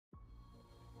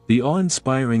The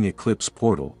awe-inspiring eclipse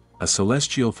portal, a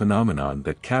celestial phenomenon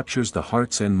that captures the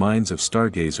hearts and minds of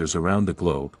stargazers around the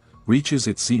globe, reaches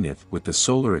its zenith with the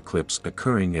solar eclipse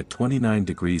occurring at 29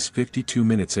 degrees 52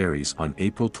 minutes Aries on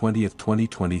April 20,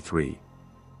 2023.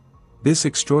 This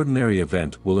extraordinary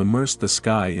event will immerse the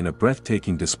sky in a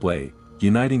breathtaking display,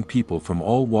 uniting people from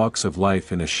all walks of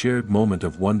life in a shared moment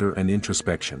of wonder and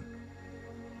introspection.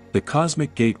 The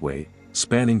cosmic gateway,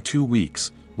 spanning 2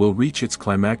 weeks, will reach its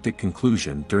climactic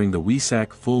conclusion during the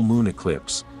Wesak full moon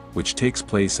eclipse, which takes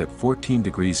place at 14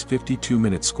 degrees 52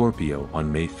 minutes Scorpio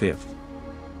on May 5.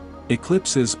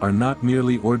 Eclipses are not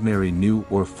merely ordinary new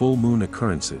or full moon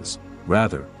occurrences,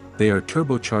 rather, they are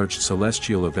turbocharged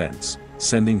celestial events,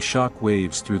 sending shock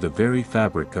waves through the very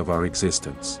fabric of our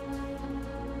existence.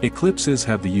 Eclipses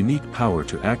have the unique power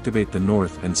to activate the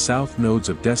north and south nodes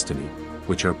of destiny,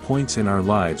 which are points in our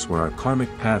lives where our karmic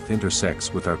path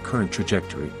intersects with our current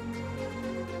trajectory.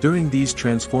 During these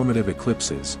transformative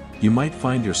eclipses, you might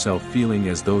find yourself feeling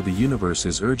as though the universe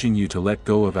is urging you to let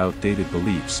go of outdated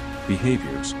beliefs,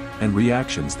 behaviors, and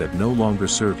reactions that no longer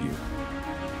serve you.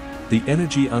 The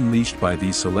energy unleashed by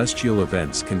these celestial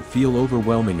events can feel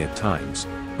overwhelming at times,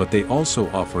 but they also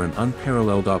offer an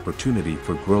unparalleled opportunity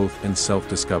for growth and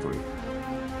self-discovery.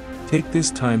 Take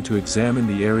this time to examine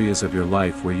the areas of your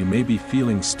life where you may be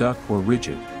feeling stuck or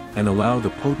rigid, and allow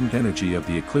the potent energy of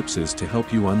the eclipses to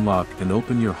help you unlock and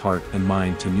open your heart and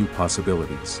mind to new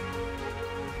possibilities.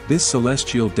 This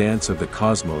celestial dance of the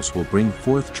cosmos will bring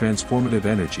forth transformative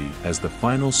energy as the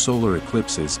final solar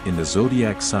eclipses in the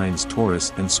zodiac signs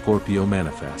Taurus and Scorpio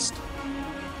manifest.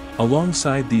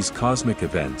 Alongside these cosmic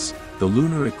events, the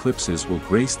lunar eclipses will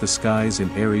grace the skies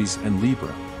in Aries and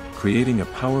Libra, creating a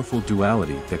powerful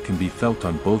duality that can be felt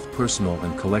on both personal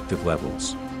and collective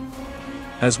levels.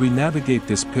 As we navigate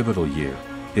this pivotal year,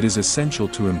 it is essential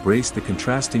to embrace the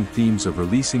contrasting themes of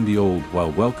releasing the old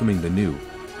while welcoming the new,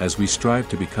 as we strive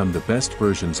to become the best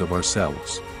versions of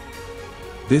ourselves.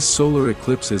 This solar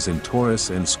eclipses in Taurus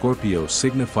and Scorpio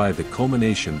signify the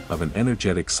culmination of an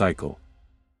energetic cycle.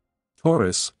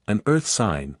 Taurus, an earth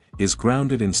sign, is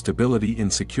grounded in stability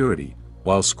and security,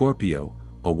 while Scorpio,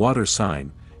 a water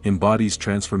sign, embodies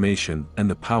transformation and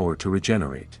the power to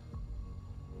regenerate.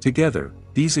 Together,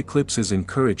 these eclipses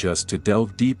encourage us to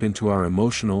delve deep into our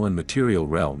emotional and material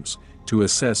realms, to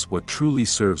assess what truly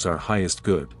serves our highest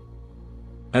good.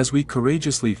 As we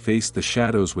courageously face the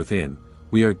shadows within,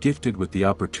 we are gifted with the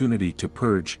opportunity to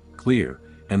purge, clear,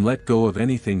 and let go of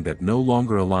anything that no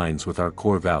longer aligns with our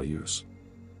core values.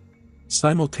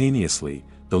 Simultaneously,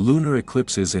 the lunar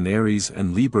eclipses in Aries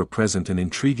and Libra present an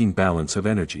intriguing balance of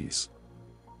energies.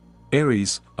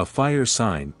 Aries, a fire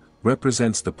sign,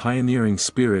 represents the pioneering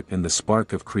spirit and the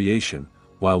spark of creation,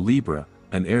 while Libra,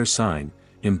 an air sign,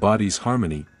 embodies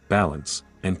harmony, balance,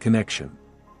 and connection.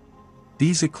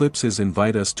 These eclipses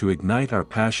invite us to ignite our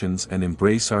passions and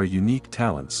embrace our unique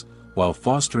talents, while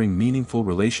fostering meaningful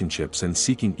relationships and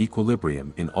seeking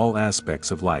equilibrium in all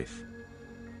aspects of life.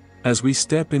 As we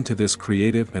step into this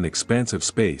creative and expansive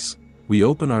space, we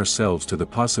open ourselves to the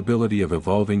possibility of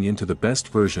evolving into the best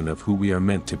version of who we are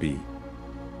meant to be.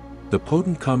 The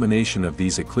potent combination of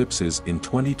these eclipses in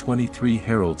 2023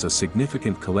 heralds a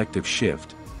significant collective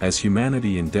shift, as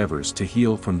humanity endeavors to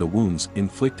heal from the wounds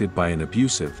inflicted by an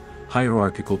abusive,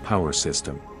 hierarchical power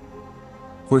system.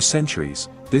 For centuries,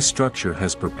 this structure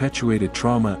has perpetuated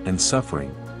trauma and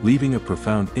suffering, leaving a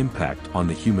profound impact on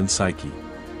the human psyche.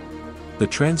 The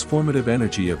transformative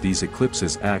energy of these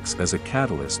eclipses acts as a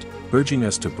catalyst, urging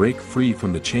us to break free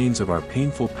from the chains of our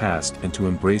painful past and to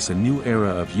embrace a new era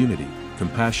of unity,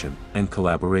 compassion, and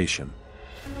collaboration.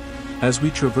 As we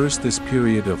traverse this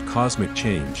period of cosmic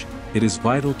change, it is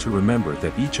vital to remember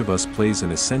that each of us plays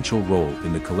an essential role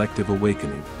in the collective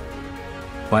awakening.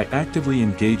 By actively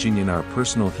engaging in our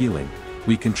personal healing,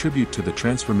 we contribute to the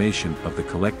transformation of the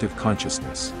collective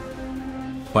consciousness.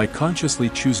 By consciously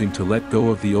choosing to let go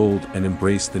of the old and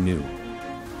embrace the new.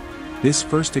 This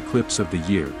first eclipse of the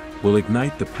year will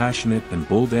ignite the passionate and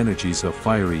bold energies of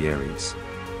fiery Aries.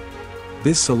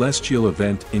 This celestial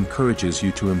event encourages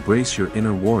you to embrace your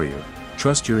inner warrior,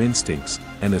 trust your instincts,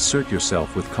 and assert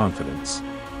yourself with confidence.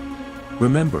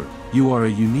 Remember, you are a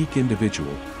unique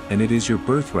individual, and it is your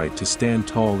birthright to stand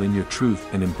tall in your truth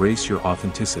and embrace your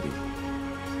authenticity.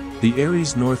 The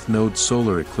Aries North Node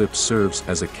solar eclipse serves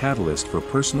as a catalyst for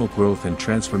personal growth and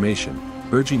transformation,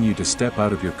 urging you to step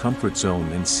out of your comfort zone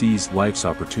and seize life's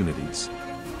opportunities.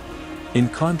 In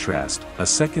contrast, a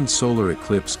second solar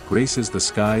eclipse graces the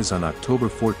skies on October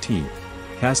 14,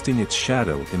 casting its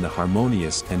shadow in the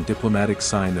harmonious and diplomatic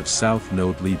sign of South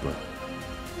Node Libra.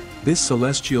 This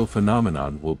celestial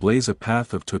phenomenon will blaze a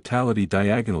path of totality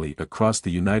diagonally across the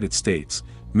United States,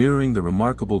 mirroring the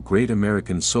remarkable Great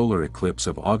American Solar Eclipse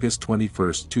of August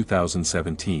 21,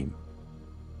 2017.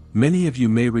 Many of you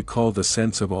may recall the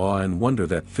sense of awe and wonder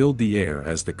that filled the air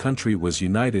as the country was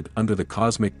united under the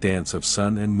cosmic dance of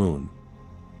sun and moon.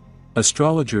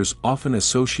 Astrologers often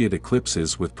associate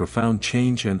eclipses with profound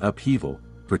change and upheaval,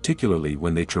 particularly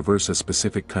when they traverse a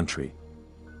specific country.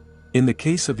 In the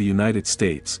case of the United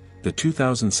States, the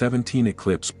 2017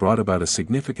 eclipse brought about a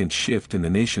significant shift in the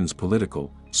nation's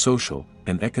political, social,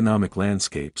 and economic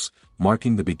landscapes,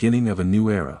 marking the beginning of a new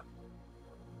era.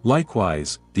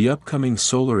 Likewise, the upcoming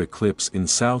solar eclipse in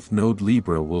South Node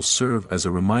Libra will serve as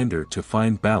a reminder to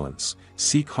find balance,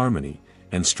 seek harmony,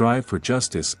 and strive for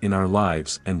justice in our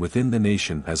lives and within the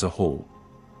nation as a whole.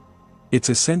 It's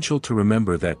essential to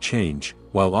remember that change,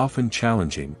 while often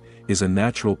challenging, is a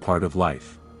natural part of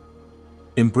life.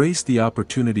 Embrace the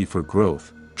opportunity for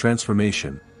growth,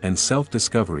 transformation, and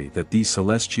self-discovery that these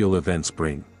celestial events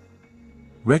bring.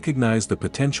 Recognize the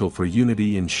potential for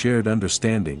unity and shared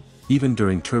understanding, even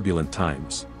during turbulent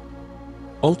times.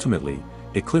 Ultimately,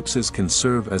 eclipses can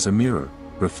serve as a mirror,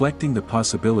 reflecting the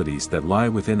possibilities that lie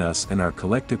within us and our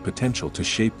collective potential to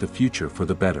shape the future for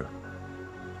the better.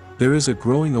 There is a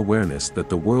growing awareness that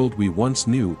the world we once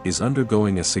knew is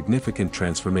undergoing a significant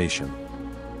transformation.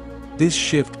 This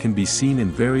shift can be seen in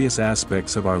various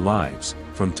aspects of our lives,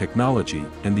 from technology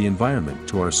and the environment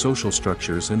to our social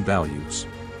structures and values.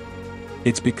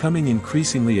 It's becoming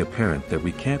increasingly apparent that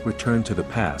we can't return to the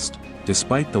past,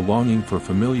 despite the longing for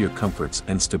familiar comforts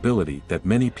and stability that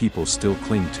many people still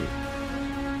cling to.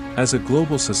 As a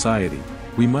global society,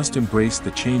 we must embrace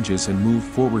the changes and move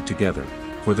forward together,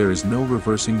 for there is no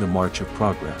reversing the march of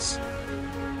progress.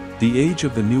 The age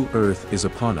of the new Earth is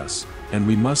upon us, and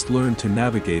we must learn to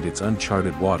navigate its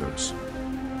uncharted waters.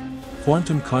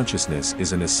 Quantum consciousness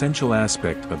is an essential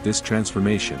aspect of this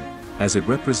transformation, as it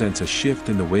represents a shift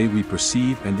in the way we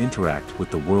perceive and interact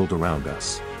with the world around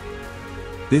us.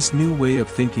 This new way of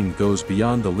thinking goes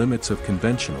beyond the limits of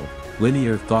conventional,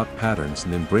 linear thought patterns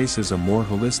and embraces a more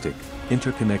holistic,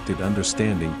 interconnected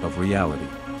understanding of reality.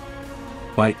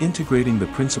 By integrating the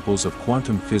principles of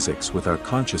quantum physics with our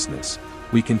consciousness,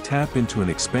 we can tap into an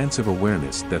expansive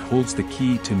awareness that holds the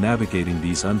key to navigating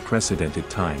these unprecedented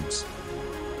times.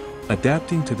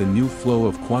 Adapting to the new flow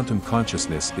of quantum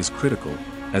consciousness is critical,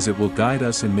 as it will guide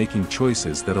us in making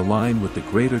choices that align with the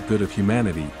greater good of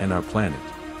humanity and our planet.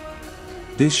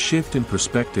 This shift in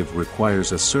perspective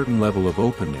requires a certain level of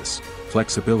openness,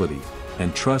 flexibility,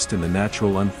 and trust in the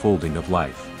natural unfolding of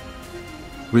life.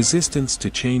 Resistance to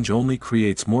change only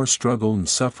creates more struggle and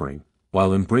suffering,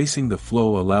 while embracing the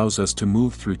flow allows us to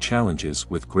move through challenges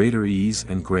with greater ease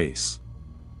and grace.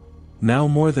 Now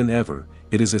more than ever,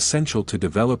 it is essential to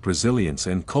develop resilience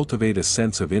and cultivate a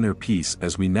sense of inner peace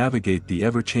as we navigate the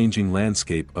ever-changing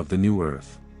landscape of the new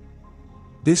Earth.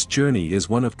 This journey is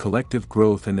one of collective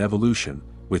growth and evolution,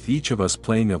 with each of us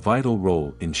playing a vital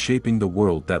role in shaping the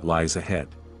world that lies ahead.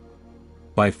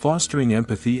 By fostering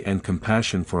empathy and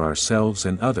compassion for ourselves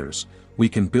and others, we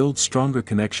can build stronger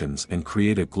connections and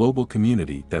create a global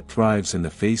community that thrives in the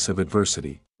face of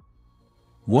adversity.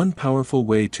 One powerful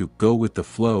way to go with the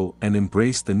flow and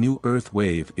embrace the new Earth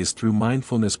wave is through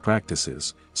mindfulness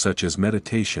practices, such as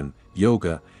meditation,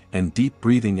 yoga, and deep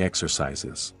breathing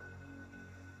exercises.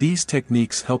 These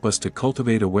techniques help us to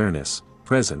cultivate awareness,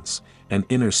 presence, and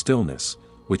inner stillness,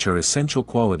 which are essential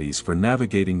qualities for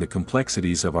navigating the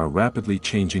complexities of our rapidly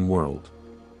changing world.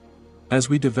 As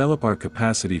we develop our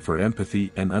capacity for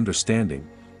empathy and understanding,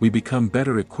 we become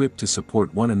better equipped to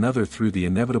support one another through the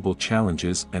inevitable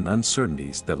challenges and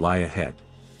uncertainties that lie ahead.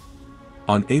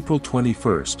 On April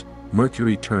 21st,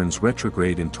 Mercury turns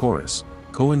retrograde in Taurus,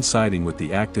 coinciding with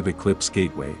the active eclipse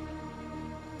gateway.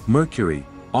 Mercury,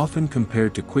 often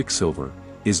compared to quicksilver,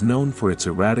 is known for its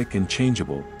erratic and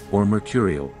changeable, or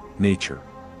mercurial, nature.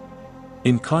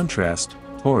 In contrast,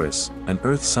 Taurus, an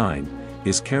earth sign,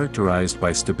 is characterized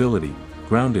by stability,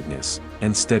 groundedness,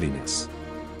 and steadiness.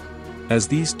 As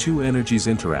these two energies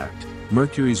interact,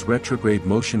 Mercury's retrograde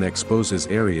motion exposes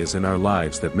areas in our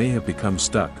lives that may have become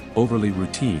stuck, overly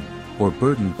routine, or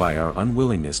burdened by our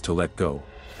unwillingness to let go.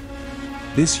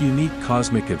 This unique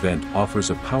cosmic event offers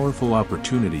a powerful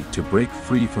opportunity to break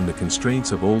free from the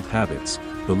constraints of old habits,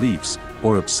 beliefs,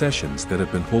 or obsessions that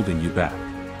have been holding you back.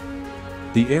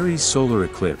 The Aries solar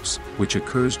eclipse, which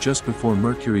occurs just before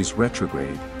Mercury's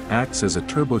retrograde, acts as a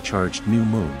turbocharged new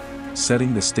moon,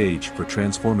 setting the stage for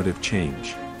transformative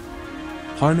change.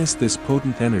 Harness this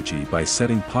potent energy by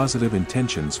setting positive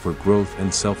intentions for growth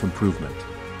and self-improvement.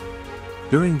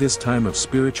 During this time of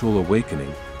spiritual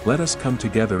awakening, let us come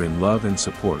together in love and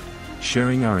support,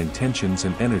 sharing our intentions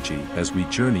and energy as we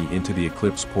journey into the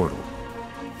eclipse portal.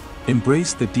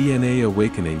 Embrace the DNA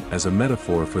awakening as a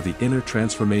metaphor for the inner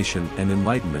transformation and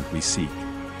enlightenment we seek.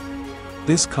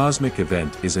 This cosmic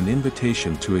event is an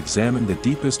invitation to examine the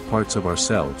deepest parts of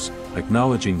ourselves,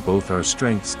 acknowledging both our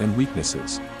strengths and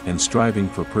weaknesses, and striving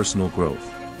for personal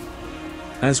growth.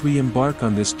 As we embark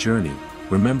on this journey,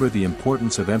 remember the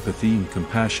importance of empathy and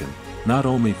compassion, not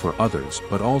only for others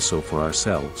but also for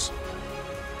ourselves.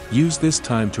 Use this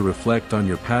time to reflect on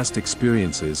your past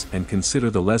experiences and consider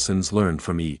the lessons learned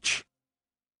from each.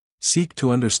 Seek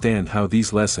to understand how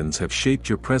these lessons have shaped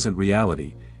your present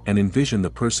reality, and envision the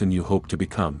person you hope to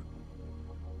become.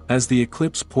 As the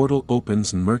eclipse portal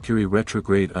opens and Mercury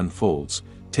retrograde unfolds,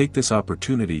 take this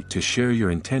opportunity to share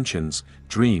your intentions,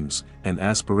 dreams, and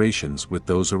aspirations with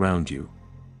those around you.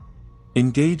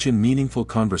 Engage in meaningful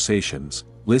conversations,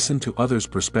 listen to others'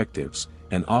 perspectives,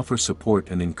 and offer support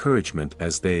and encouragement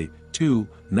as they, too,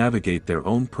 navigate their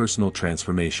own personal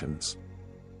transformations.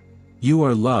 You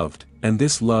are loved, and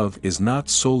this love is not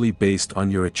solely based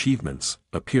on your achievements,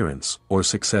 appearance, or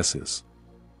successes.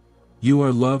 You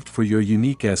are loved for your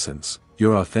unique essence,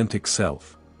 your authentic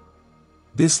self.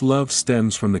 This love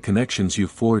stems from the connections you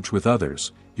forge with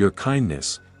others, your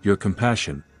kindness, your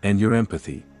compassion, and your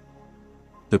empathy.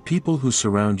 The people who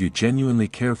surround you genuinely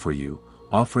care for you,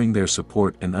 offering their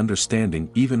support and understanding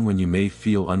even when you may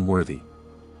feel unworthy.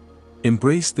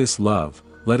 Embrace this love,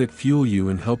 let it fuel you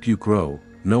and help you grow,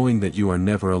 knowing that you are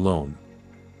never alone.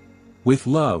 With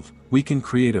love, we can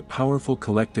create a powerful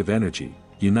collective energy,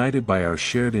 united by our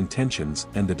shared intentions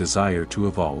and the desire to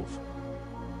evolve.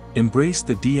 Embrace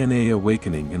the DNA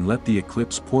awakening and let the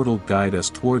eclipse portal guide us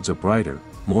towards a brighter,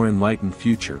 more enlightened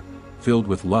future, filled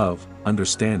with love,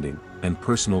 understanding, and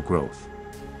personal growth.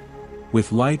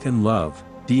 With light and love,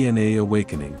 DNA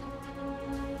awakening.